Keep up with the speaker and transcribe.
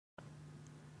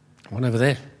One over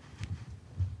there.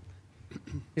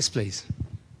 Yes, please.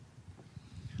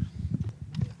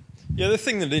 Yeah, the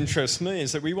thing that interests me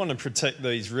is that we want to protect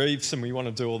these reefs and we want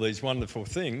to do all these wonderful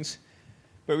things,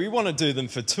 but we want to do them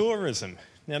for tourism.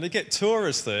 Now, to get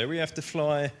tourists there, we have to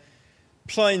fly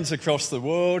planes across the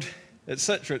world,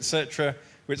 etc.,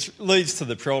 which leads to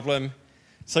the problem.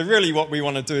 So really what we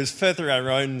want to do is feather our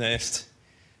own nest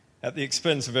at the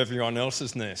expense of everyone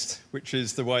else's nest, which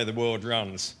is the way the world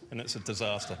runs, and it's a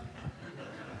disaster.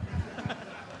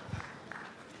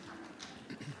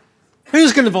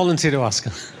 Who's going to volunteer to ask?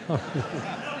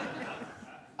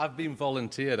 I've been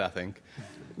volunteered, I think.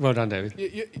 Well done,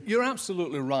 David. You're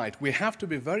absolutely right. We have to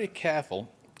be very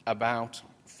careful about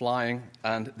flying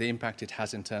and the impact it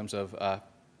has in terms of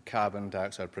carbon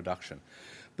dioxide production.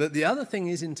 But the other thing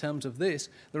is, in terms of this,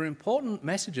 there are important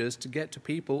messages to get to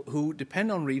people who depend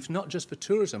on reefs not just for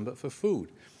tourism but for food.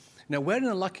 Now, we're in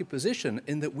a lucky position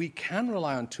in that we can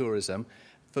rely on tourism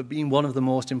for being one of the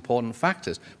most important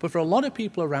factors. But for a lot of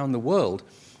people around the world,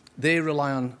 they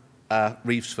rely on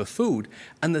reefs for food.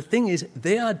 And the thing is,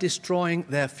 they are destroying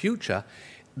their future.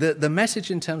 The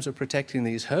message in terms of protecting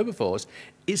these herbivores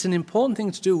is an important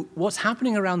thing to do. What's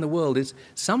happening around the world is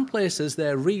some places,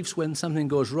 their reefs, when something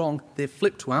goes wrong, they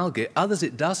flip to algae. Others,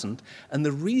 it doesn't. And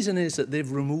the reason is that they've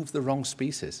removed the wrong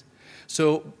species.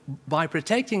 So by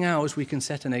protecting ours, we can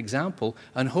set an example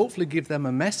and hopefully give them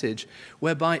a message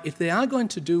whereby if they are going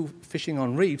to do fishing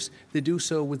on reefs, they do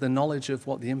so with the knowledge of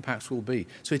what the impacts will be.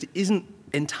 So it isn't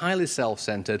entirely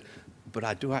self-centred, but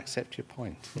I do accept your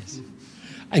point. Yes.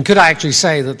 And could I actually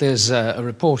say that there's a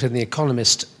report in The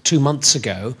Economist 2 months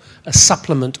ago, a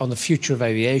supplement on the future of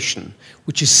aviation,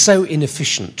 which is so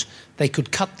inefficient, they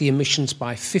could cut the emissions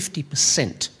by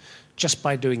 50%. Just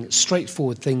by doing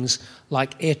straightforward things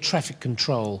like air traffic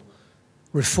control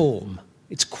reform.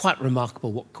 It's quite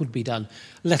remarkable what could be done,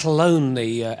 let alone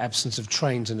the absence of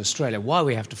trains in Australia, why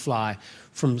we have to fly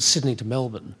from Sydney to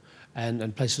Melbourne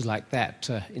and places like that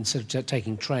instead of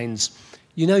taking trains.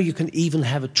 You know, you can even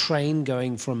have a train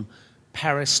going from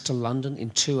Paris to London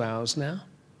in 2 hours now,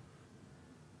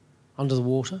 under the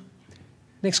water.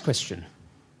 Next question.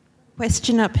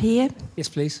 Question up here. Yes,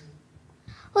 please.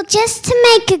 Well, just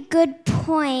to make a good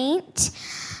point,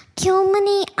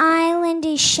 Kilmany Island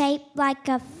is shaped like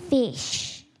a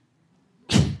fish.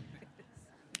 I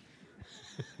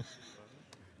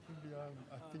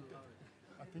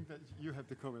think that you have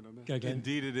to comment on that. Go again.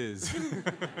 Indeed it is.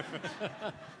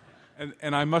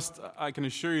 and I can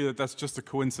assure you that that's just a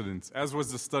coincidence, as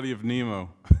was the study of Nemo.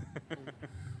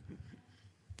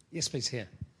 Yes, please, here.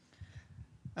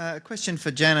 A question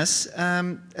for Janice.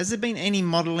 Has there been any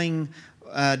modelling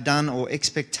done or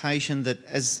expectation that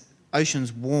as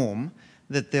oceans warm,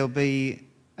 that there'll be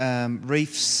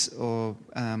reefs or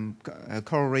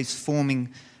coral reefs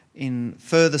forming in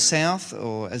further south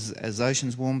or as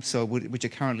oceans warm, so which are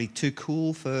currently too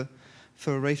cool for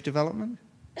reef development?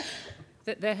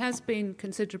 There has been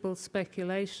considerable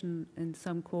speculation in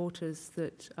some quarters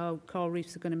that coral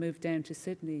reefs are going to move down to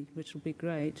Sydney, which will be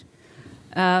great.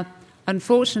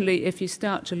 Unfortunately, if you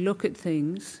start to look at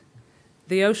things,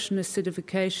 the ocean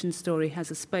acidification story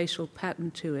has a spatial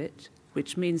pattern to it,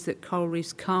 which means that coral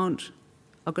reefs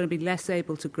are going to be less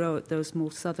able to grow at those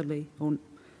more southerly or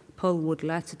poleward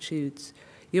latitudes.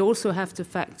 You also have to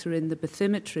factor in the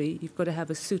bathymetry. You've got to have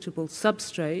a suitable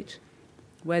substrate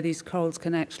where these corals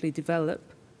can actually develop.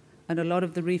 And a lot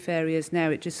of the reef areas now,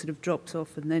 it just sort of drops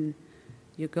off and then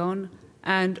you're gone.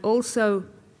 And also,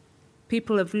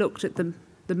 people have looked at the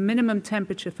minimum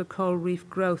temperature for coral reef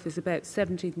growth is about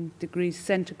 17 degrees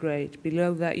centigrade.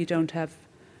 Below that, you don't have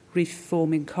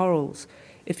reef-forming corals.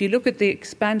 If you look at the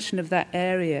expansion of that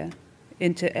area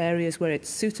into areas where it's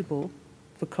suitable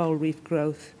for coral reef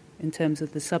growth in terms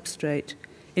of the substrate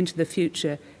into the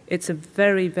future, it's a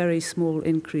very, very small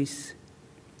increase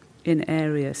in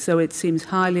area. So it seems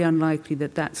highly unlikely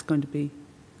that that's going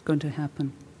to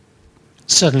happen.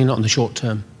 Certainly not in the short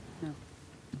term. No.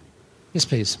 Yes,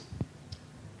 please.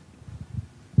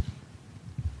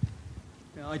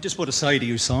 I just want to say to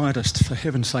you scientists, for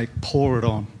heaven's sake, pour it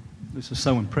on. This is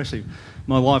so impressive.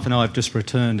 My wife and I have just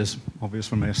returned, as obvious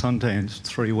from our suntans,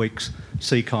 3 weeks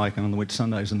sea kayaking on the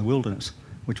Whitsundays in the wilderness,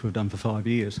 which we've done for 5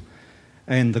 years.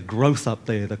 And the growth up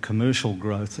there, the commercial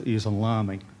growth, is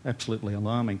alarming, absolutely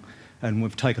alarming. And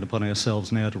we've taken upon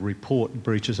ourselves now to report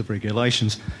breaches of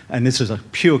regulations. And this is a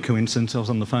pure coincidence. I was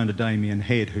on the phone to Damien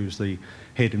Head, who's the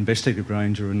head investigative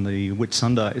ranger in the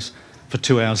Whitsundays, for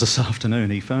 2 hours this afternoon.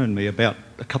 He phoned me about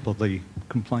a couple of the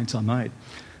complaints I made.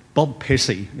 Bob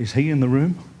Pessy, is he in the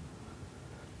room?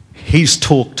 His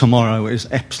talk tomorrow is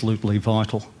absolutely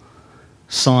vital.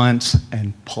 Science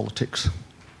and politics.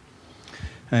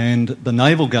 And the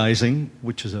navel gazing,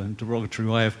 which is a derogatory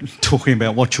way of talking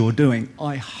about what you're doing,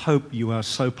 I hope you are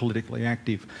so politically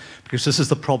active, because this is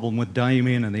the problem with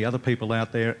Damien and the other people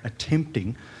out there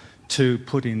attempting to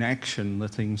put in action the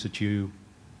things that you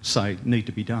say need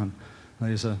to be done.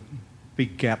 There's a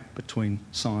big gap between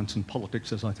science and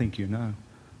politics, as I think you know.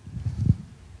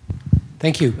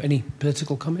 Thank you. Any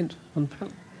political comment on the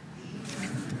panel?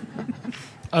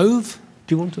 Ove,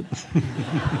 do you want to?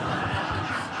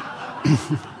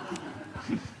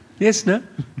 Yes, no?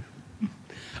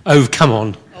 Ove, come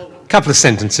on. Couple of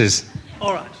sentences.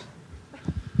 All right.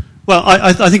 Well,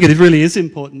 I think it really is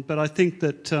important, but I think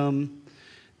that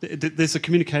there's a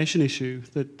communication issue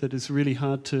that is really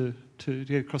hard to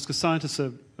get across, because scientists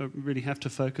really have to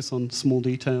focus on small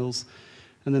details,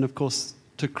 and then, of course,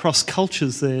 to cross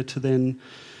cultures there to then,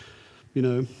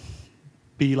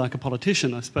 be like a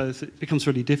politician, I suppose, it becomes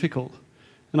really difficult.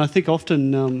 And I think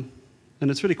often, and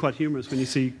it's really quite humorous when you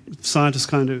see scientists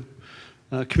kind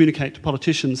of communicate to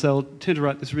politicians, they'll tend to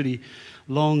write this really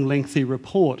long, lengthy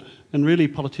report, and really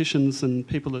politicians and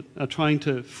people that are trying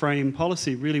to frame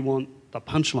policy really want the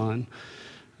punchline.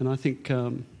 And I think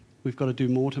we've got to do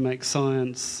more to make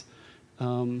science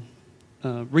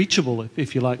reachable,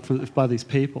 if you like, by these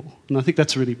people. And I think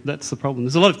that's the problem.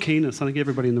 There's a lot of keenness. I think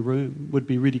everybody in the room would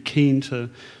be really keen to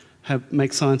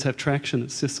make science have traction.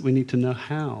 It's just that we need to know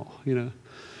how, and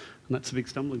that's a big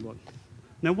stumbling block.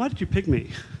 Now, why did you pick me?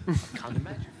 I can't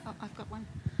imagine. Oh, I've got one.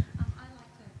 I'd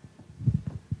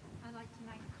like to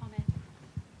make a comment.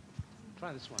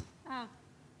 Try this one.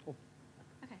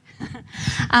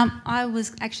 I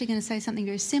was actually going to say something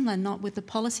very similar, not with the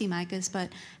policymakers, but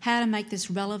how to make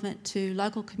this relevant to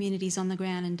local communities on the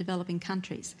ground in developing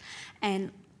countries.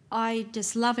 And I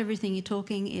just love everything you're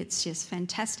talking. It's just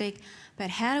fantastic.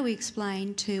 But how do we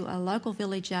explain to a local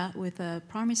villager with a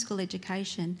primary school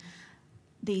education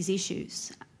these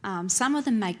issues? Some of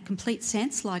them make complete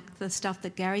sense, like the stuff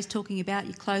that Gary's talking about.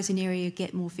 You close an area, you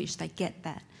get more fish. They get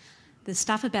that. The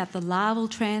stuff about the larval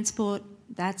transport,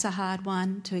 that's a hard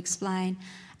one to explain.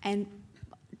 And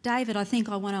David, I think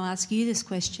I want to ask you this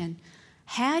question.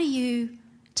 How do you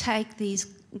take these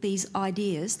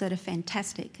ideas that are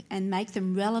fantastic and make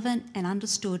them relevant and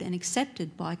understood and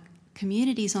accepted by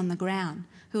communities on the ground,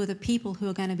 who are the people who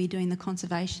are going to be doing the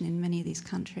conservation in many of these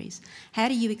countries? How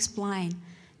do you explain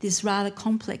this rather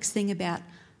complex thing about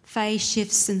phase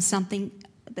shifts and something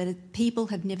that people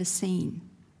have never seen?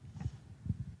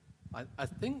 I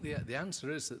think the answer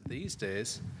is that these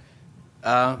days,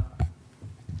 well,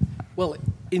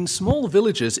 in small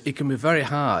villages it can be very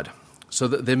hard, so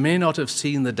that they may not have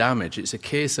seen the damage. It's a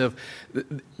case of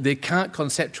they can't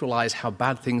conceptualise how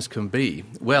bad things can be.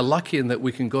 We're lucky in that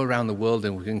we can go around the world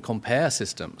and we can compare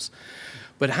systems.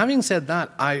 But having said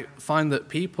that, I find that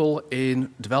people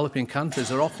in developing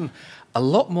countries are often a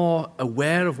lot more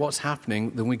aware of what's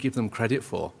happening than we give them credit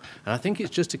for. And I think it's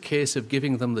just a case of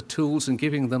giving them the tools and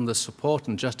giving them the support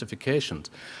and justifications.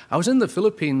 I was in the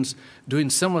Philippines doing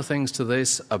similar things to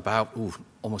this about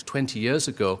almost 20 years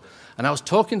ago, and I was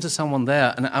talking to someone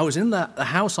there, and I was in the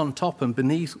house on top, and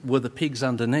beneath were the pigs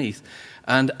underneath,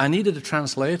 and I needed a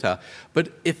translator.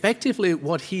 But effectively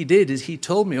what he did is he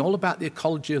told me all about the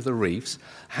ecology of the reefs,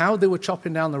 how they were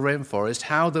chopping down the rainforest,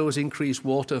 how there was increased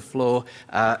water flow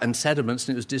and sediments,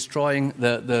 and it was destroying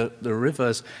the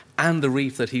rivers and the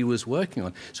reef that he was working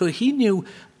on. So he knew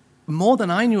more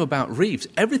than I knew about reefs.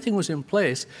 Everything was in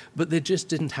place, but they just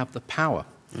didn't have the power.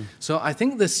 So I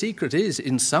think the secret is,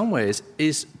 in some ways,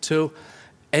 is to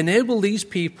enable these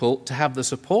people to have the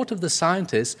support of the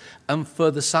scientists, and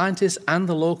for the scientists and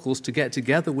the locals to get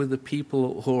together with the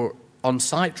people who are on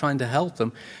site trying to help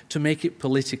them to make it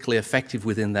politically effective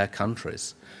within their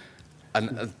countries.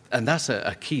 And that's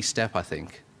a key step, I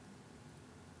think.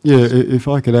 Yeah, if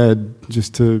I could add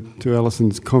just to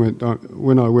Alison's comment,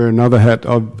 when I wear another hat,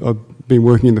 I've been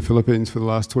working in the Philippines for the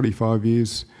last 25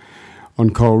 years on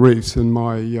coral reefs, and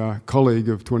my colleague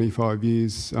of 25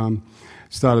 years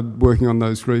started working on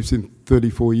those reefs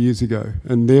 34 years ago,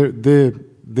 and their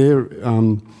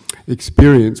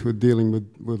experience with dealing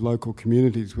with local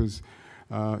communities was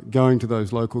going to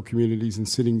those local communities and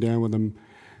sitting down with them,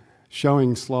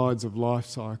 showing slides of life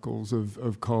cycles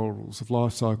of corals, of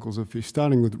life cycles of fish,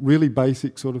 starting with really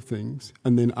basic sort of things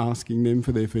and then asking them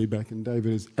for their feedback. And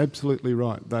David is absolutely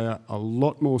right. They are a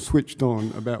lot more switched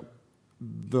on about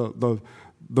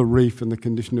the reef and the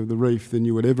condition of the reef than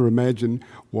you would ever imagine.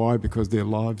 Why? Because their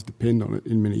lives depend on it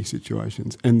in many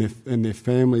situations, and their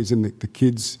families and the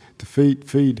kids to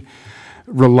feed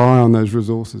rely on those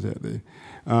resources out there.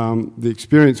 The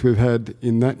experience we've had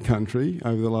in that country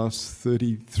over the last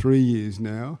 33 years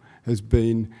now has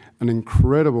been an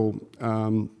incredible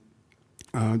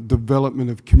development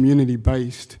of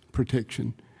community-based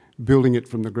protection, building it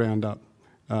from the ground up,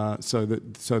 so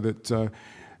that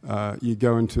you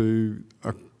go into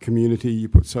a community, you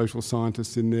put social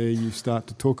scientists in there, you start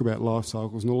to talk about life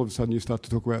cycles, and all of a sudden you start to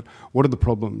talk about what are the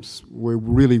problems. We're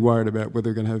really worried about whether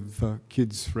we're going to have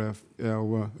kids for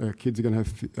our kids are going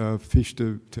to have fish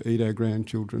to eat our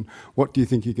grandchildren. What do you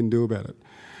think you can do about it?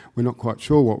 We're not quite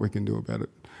sure what we can do about it.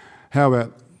 How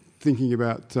about thinking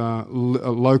about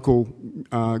local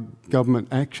government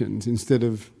actions instead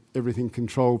of everything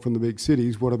controlled from the big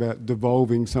cities? What about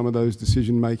devolving some of those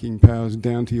decision-making powers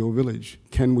down to your village?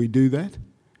 Can we do that?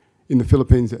 In the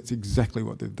Philippines, that's exactly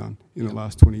what they've done in the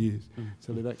last 20 years.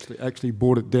 So they've actually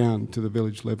brought it down to the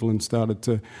village level and started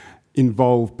to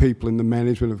involve people in the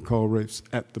management of coral reefs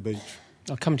at the beach.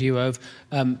 I'll come to you, Ove.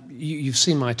 You've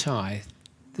seen my tie.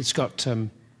 It's got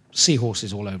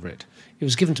seahorses all over it. It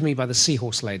was given to me by the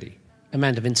seahorse lady,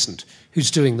 Amanda Vincent, who's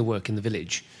doing the work in the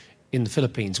village in the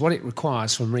Philippines. What it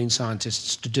requires for marine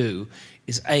scientists to do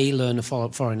is A, learn a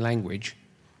foreign language,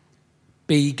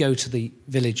 B, go to the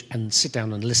village and sit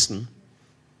down and listen,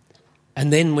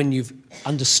 and then when you've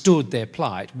understood their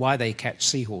plight, why they catch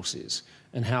seahorses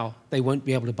and how they won't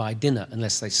be able to buy dinner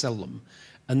unless they sell them,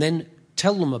 and then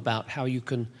tell them about how you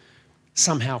can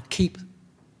somehow keep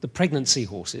the pregnant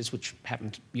seahorses, which happen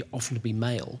to be often to be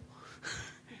male,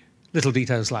 little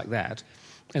details like that,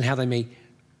 and how they may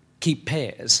keep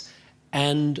pairs,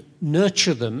 and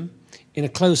nurture them in a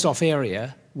closed-off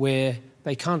area where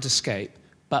they can't escape,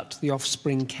 but the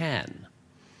offspring can.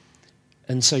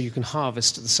 And so you can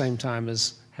harvest at the same time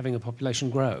as having a population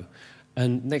grow.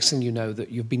 And next thing you know,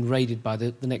 that you've been raided by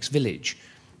the next village,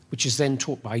 which is then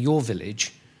taught by your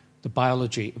village the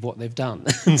biology of what they've done.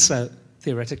 And so,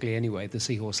 theoretically anyway, the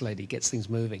seahorse lady gets things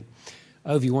moving.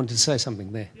 Ove, you wanted to say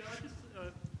something there. Yeah,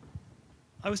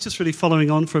 I was just really following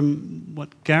on from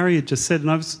what Gary had just said,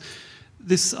 and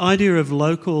this idea of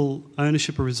local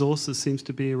ownership of resources seems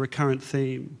to be a recurrent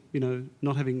theme, you know,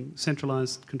 not having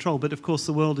centralised control. But of course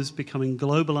the world is becoming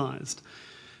globalised.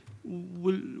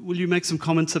 Will you make some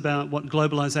comments about what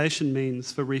globalisation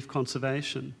means for reef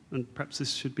conservation? And perhaps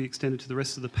this should be extended to the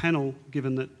rest of the panel,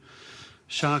 given that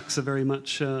sharks are very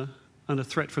much under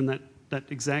threat from that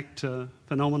exact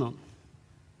phenomenon.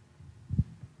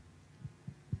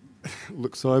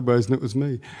 Looked sideways and it was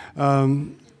me.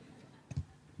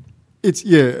 It's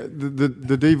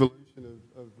the devolution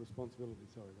of responsibility.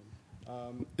 Sorry,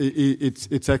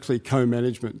 it's actually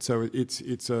co-management. So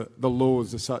the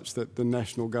laws are such that the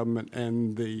national government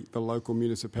and the local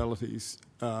municipalities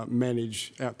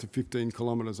manage out to 15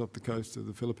 kilometres off the coast of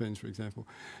the Philippines, for example.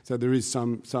 So there is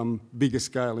some bigger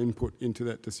scale input into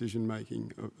that decision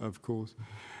making, of course.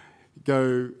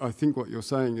 I think what you're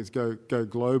saying is go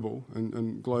global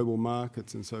and global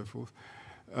markets and so forth.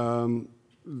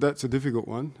 That's a difficult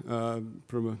one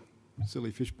from a silly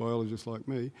fish biologist like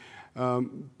me.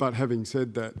 But having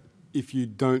said that, if you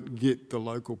don't get the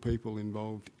local people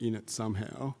involved in it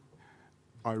somehow,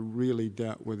 I really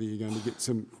doubt whether you're going to get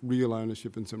some real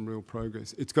ownership and some real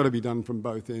progress. It's got to be done from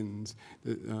both ends,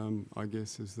 I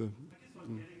guess, is the...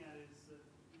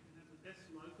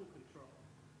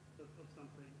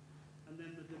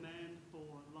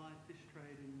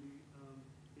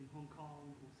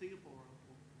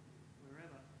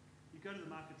 Go to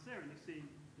the markets there and you see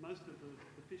most of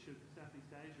the fish of Southeast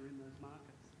Asia in those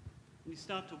markets. And you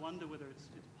start to wonder whether it's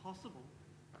possible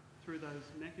through those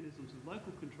mechanisms of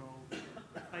local control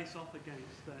to face off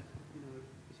against that, you know,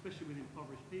 especially with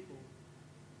impoverished people.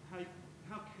 How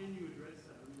can you address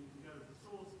that? I mean, you can go to the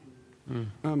source.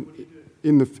 What do you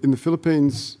do? In the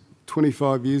Philippines,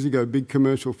 25 years ago, big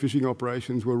commercial fishing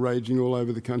operations were raging all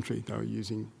over the country. They were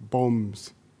using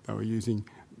bombs. They were using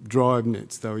drive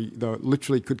nets. They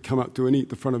literally could come up to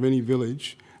the front of any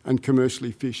village and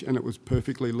commercially fish, and it was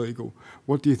perfectly legal.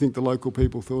 What do you think the local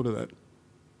people thought of that?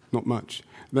 Not much.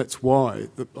 That's why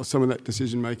some of that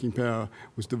decision-making power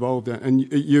was devolved down.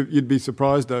 And you'd be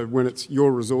surprised, though, when it's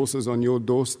your resources on your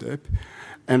doorstep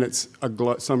and it's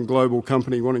some global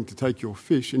company wanting to take your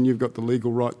fish and you've got the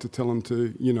legal right to tell them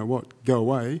to, you know what, go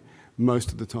away.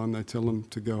 Most of the time they tell them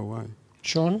to go away.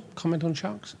 Sean, comment on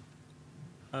sharks?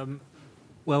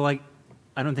 Well,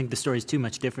 I don't think the story is too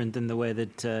much different than the way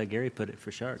that Gary put it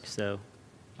for sharks, so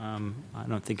I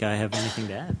don't think I have anything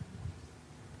to add.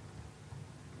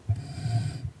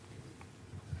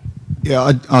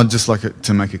 Yeah, I'd just like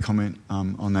to make a comment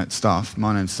on that stuff.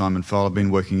 My name's Simon Fowle. I've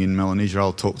been working in Melanesia.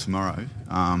 I'll talk tomorrow.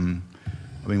 I've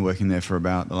been working there for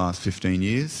about the last 15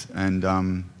 years, and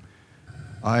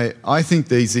I think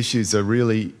these issues are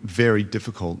really very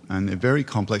difficult, and they're very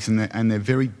complex, and they're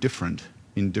very different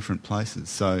in different places.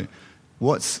 So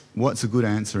what's a good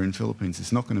answer in Philippines?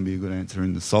 It's not going to be a good answer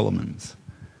in the Solomons.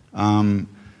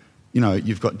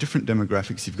 You've got different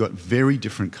demographics, you've got very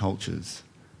different cultures,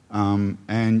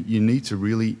 and you need to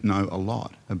really know a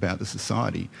lot about the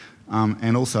society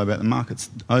and also about the markets.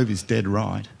 Ove is dead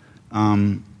right.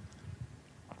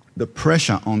 The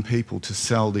pressure on people to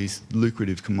sell these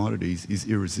lucrative commodities is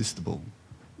irresistible.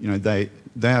 They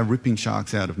are ripping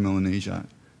sharks out of Melanesia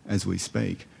as we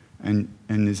speak, and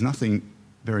there's nothing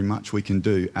very much we can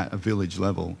do at a village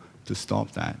level to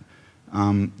stop that.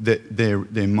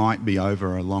 There might be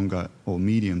over a longer or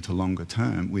medium to longer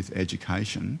term with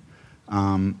education,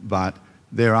 but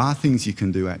there are things you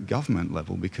can do at government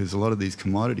level, because a lot of these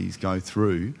commodities go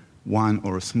through one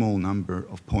or a small number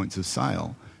of points of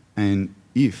sale, and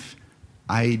if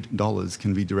aid dollars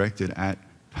can be directed at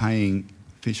paying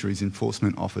fisheries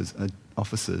enforcement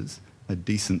officers a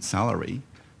decent salary,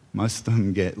 most of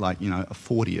them get a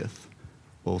 40th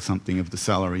or something of the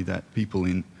salary that people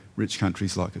in rich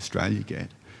countries like Australia get.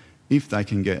 If they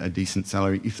can get a decent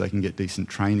salary, if they can get decent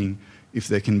training, if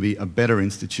there can be a better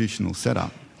institutional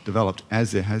setup developed,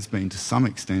 as there has been to some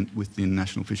extent with the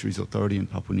National Fisheries Authority in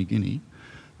Papua New Guinea,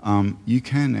 you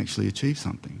can actually achieve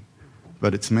something.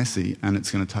 But it's messy and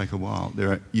it's going to take a while.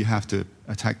 You have to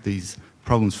attack these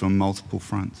problems from multiple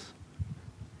fronts.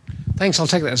 Thanks, I'll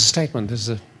take that as a statement. There's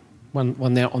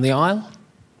one there on the aisle.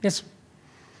 Yes?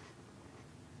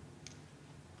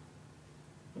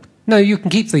 No, you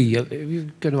can keep you're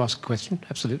going to ask a question,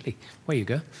 absolutely. Where you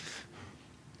go.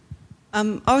 I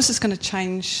was just going to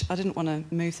change, I didn't want to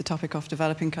move the topic off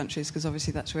developing countries, because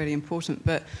obviously that's really important,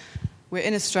 but we're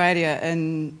in Australia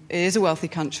and it is a wealthy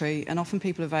country, and often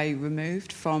people are very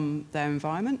removed from their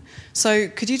environment. So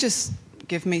could you just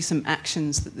give me some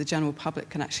actions that the general public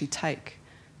can actually take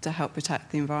to help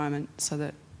protect the environment, so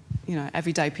that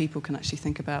everyday people can actually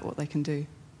think about what they can do?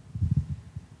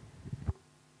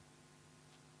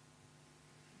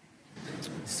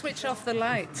 Switch off the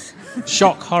lights.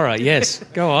 Shock horror, yes.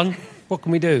 Go on. What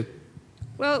can we do?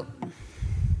 Well,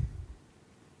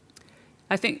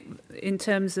 I think in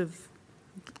terms of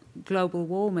global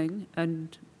warming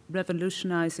and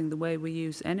revolutionising the way we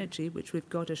use energy, which we've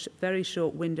got a very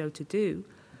short window to do,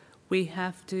 we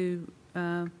have to,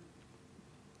 there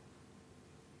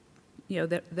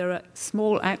are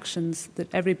small actions that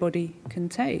everybody can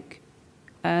take.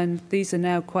 And these are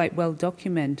now quite well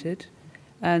documented.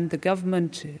 And the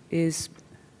government the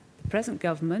present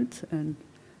government and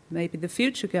maybe the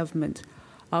future government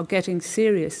are getting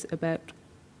serious about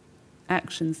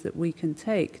actions that we can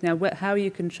take. Now, how you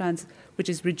can which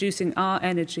is reducing our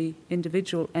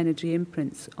individual energy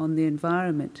imprints on the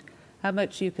environment, how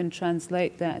much you can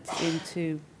translate that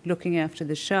into looking after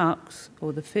the sharks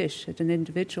or the fish at an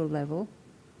individual level,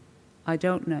 I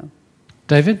don't know.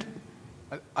 David?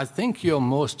 I think your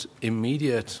most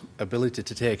immediate ability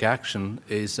to take action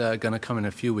is going to come in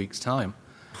a few weeks' time.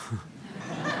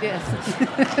 Yes.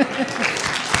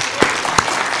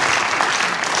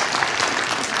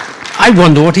 I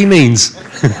wonder what he means.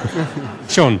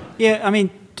 Sean? Yeah, I mean,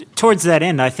 towards that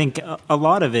end, I think a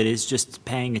lot of it is just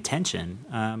paying attention.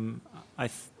 I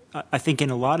think in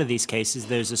a lot of these cases,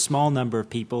 there's a small number of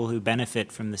people who benefit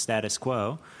from the status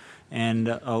quo, and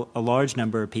a large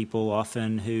number of people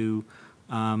often who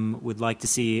would like to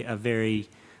see a very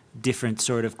different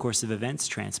sort of course of events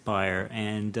transpire.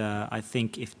 And I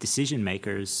think if decision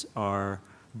makers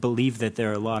believe that there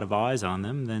are a lot of eyes on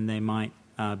them, then they might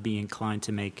be inclined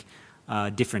to make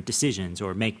different decisions,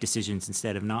 or make decisions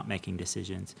instead of not making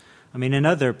decisions. I mean,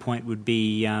 another point would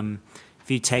be if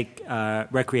you take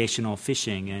recreational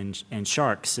fishing and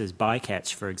sharks as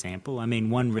bycatch, for example. I mean,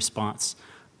 one response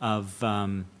of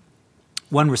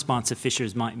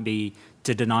fishers might be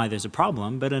to deny there's a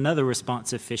problem, but another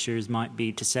response of fishers might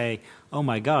be to say, oh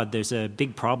my God, there's a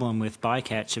big problem with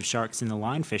bycatch of sharks in the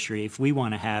line fishery. If we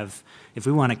want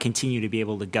to continue to be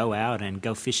able to go out and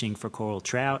go fishing for coral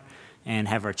trout and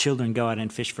have our children go out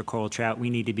and fish for coral trout,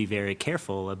 we need to be very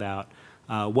careful about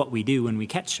what we do when we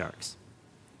catch sharks,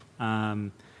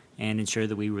 and ensure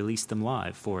that we release them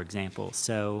live, for example.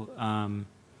 So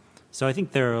I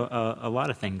think there are a lot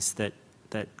of things that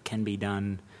can be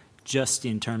done just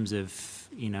in terms of,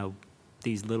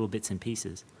 these little bits and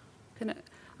pieces.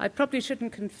 I probably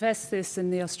shouldn't confess this in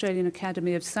the Australian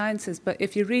Academy of Sciences, but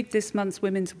if you read this month's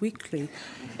Women's Weekly,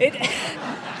 it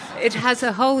has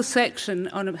a whole section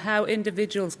on how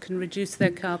individuals can reduce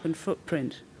their carbon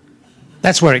footprint.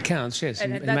 That's where it counts, yes,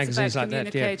 in that's magazines about like that.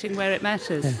 Yeah. communicating where it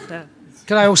matters. Yeah.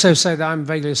 Can I also say that I'm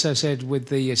vaguely associated with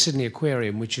the Sydney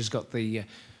Aquarium, which has got the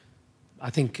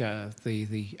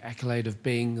accolade of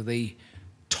being the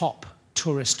top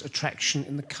tourist attraction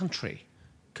in the country,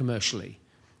 commercially.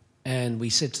 And we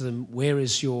said to them, where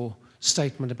is your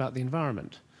statement about the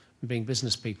environment? And being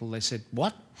business people, they said,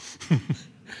 what?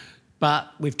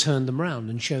 But we've turned them around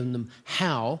and shown them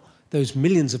how those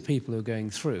millions of people who are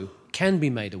going through can be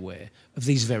made aware of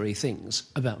these very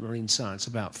things about marine science,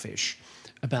 about fish,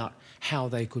 about how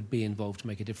they could be involved to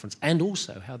make a difference, and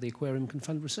also how the aquarium can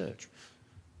fund research.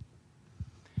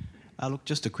 Look,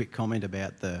 just a quick comment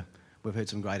about we've heard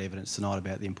some great evidence tonight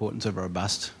about the importance of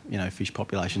robust, fish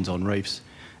populations on reefs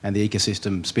and the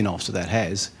ecosystem spin-offs that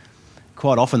has.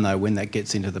 Quite often, though, when that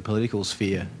gets into the political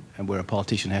sphere and where a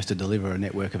politician has to deliver a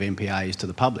network of MPAs to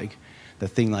the public, the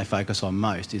thing they focus on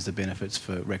most is the benefits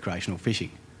for recreational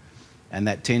fishing. And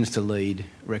that tends to lead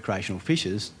recreational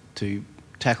fishers to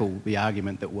tackle the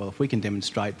argument that, well, if we can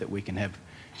demonstrate that we can have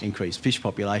increased fish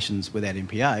populations without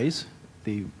MPAs,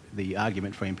 the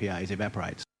argument for MPAs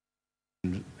evaporates.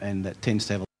 And that tends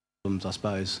to have problems, I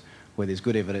suppose, where there's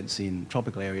good evidence in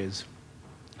tropical areas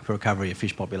for recovery of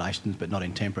fish populations, but not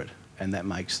in temperate. And that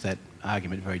makes that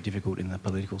argument very difficult in the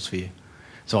political sphere.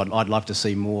 So I'd love to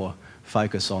see more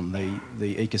focus on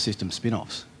the ecosystem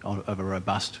spin-offs of a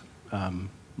robust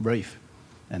reef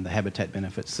and the habitat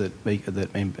benefits that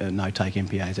no-take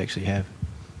MPAs actually have.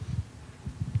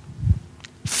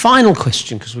 Final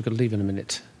question, because we've got to leave in a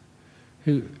minute.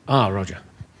 Roger.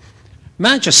 May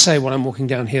I just say while I'm walking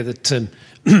down here that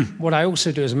what I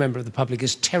also do as a member of the public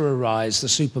is terrorise the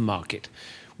supermarket.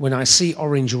 When I see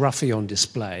orange roughy on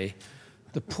display,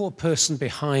 the poor person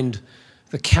behind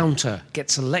the counter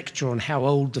gets a lecture on how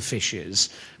old the fish is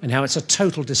and how it's a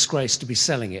total disgrace to be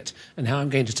selling it and how I'm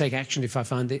going to take action if I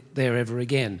find it there ever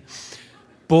again.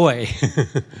 Boy.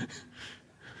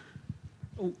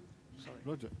 Oh, sorry,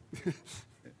 Roger.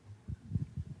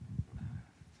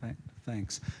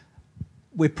 Thanks.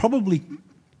 We're probably,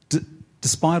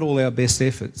 despite all our best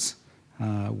efforts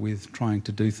with trying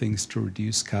to do things to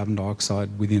reduce carbon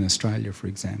dioxide within Australia, for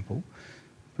example,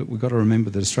 but we've got to remember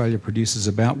that Australia produces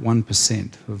about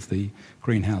 1% of the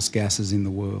greenhouse gases in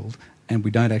the world, and we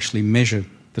don't actually measure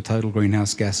the total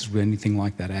greenhouse gases with anything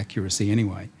like that accuracy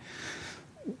anyway.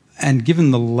 And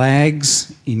given the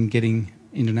lags in getting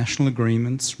international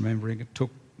agreements, remembering it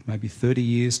took maybe 30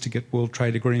 years to get World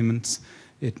Trade Agreements,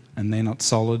 and they're not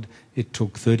solid. It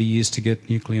took 30 years to get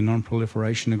nuclear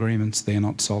non-proliferation agreements, they're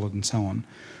not solid, and so on.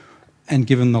 And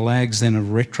given the lags then of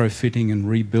retrofitting and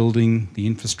rebuilding the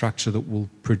infrastructure that will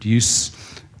produce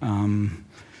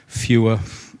fewer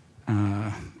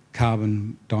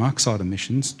carbon dioxide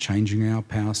emissions, changing our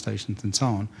power stations and so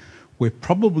on, we're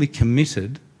probably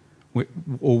committed,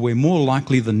 or we're more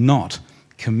likely than not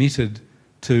committed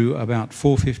to about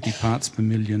 450 parts per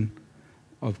million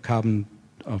of carbon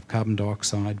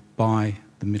dioxide by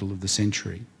the middle of the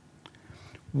century.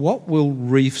 What will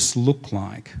reefs look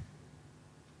like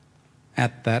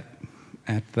at that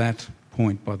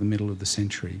point by the middle of the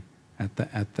century, at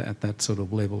that sort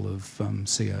of level of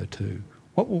CO2?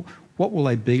 What will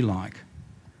they be like?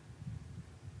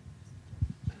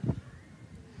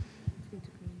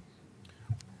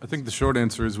 I think the short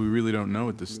answer is we really don't know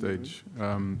at this stage.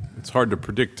 It's hard to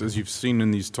predict. As you've seen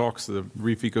in these talks, the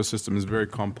reef ecosystem is very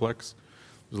complex.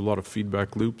 There's a lot of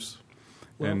feedback loops.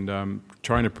 And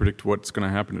trying to predict what's going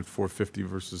to happen at 450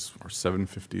 versus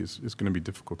 750 is going to be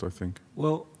difficult, I think.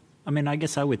 Well, I mean, I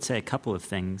guess I would say a couple of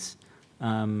things.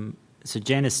 So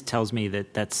Janice tells me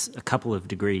that that's a couple of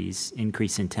degrees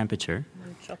increase in temperature.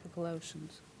 Tropical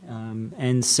oceans.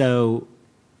 And so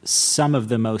some of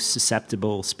the most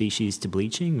susceptible species to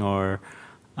bleaching are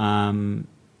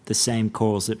the same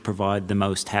corals that provide the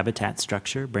most habitat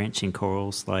structure, branching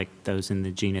corals like those in the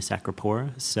genus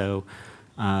Acropora. So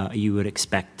you would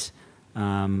expect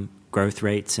growth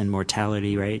rates and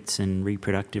mortality rates and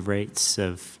reproductive rates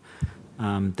of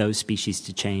those species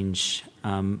to change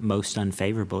most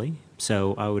unfavorably.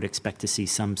 So I would expect to see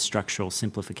some structural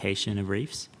simplification of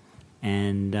reefs,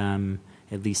 and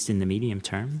at least in the medium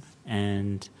term.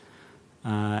 And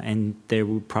there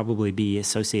will probably be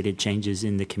associated changes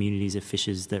in the communities of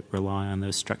fishes that rely on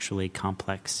those structurally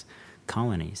complex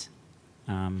colonies.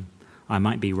 I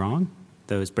might be wrong.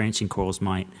 Those branching corals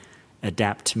might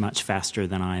adapt much faster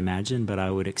than I imagine, but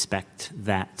I would expect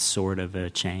that sort of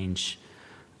a change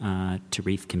to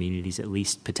reef communities, at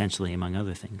least potentially, among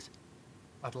other things.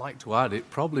 I'd like to add, it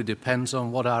probably depends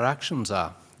on what our actions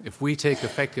are. If we take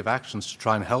effective actions to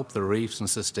try and help the reefs and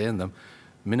sustain them,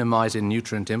 minimising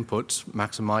nutrient inputs,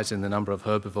 maximising the number of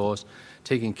herbivores,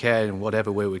 taking care in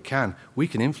whatever way we can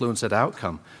influence that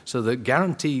outcome. So the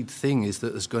guaranteed thing is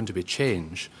that there's going to be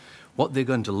change. What they're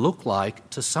going to look like,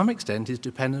 to some extent, is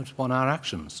dependent upon our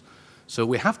actions. So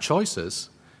we have choices,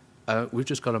 we've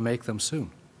just got to make them soon.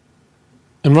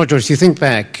 And Roger, as you think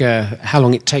back how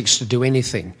long it takes to do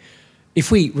anything,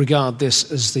 if we regard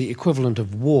this as the equivalent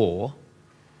of war,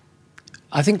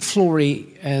 I think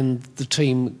Florey and the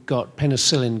team got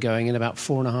penicillin going in about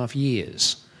 4.5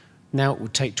 years. Now it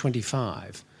would take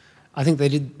 25. I think they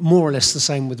did more or less the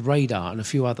same with radar and a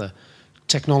few other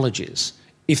technologies.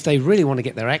 If they really want to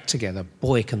get their act together,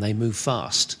 boy, can they move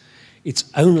fast. It's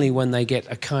only when they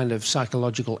get a kind of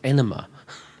psychological enema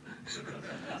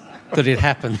that it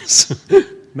happens.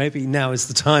 Maybe now is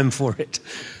the time for it.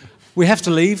 We have to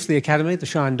leave the Academy, the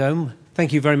Shine Dome.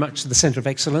 Thank you very much to the Centre of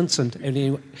Excellence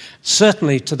and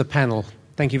certainly to the panel.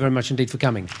 Thank you very much indeed for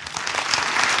coming.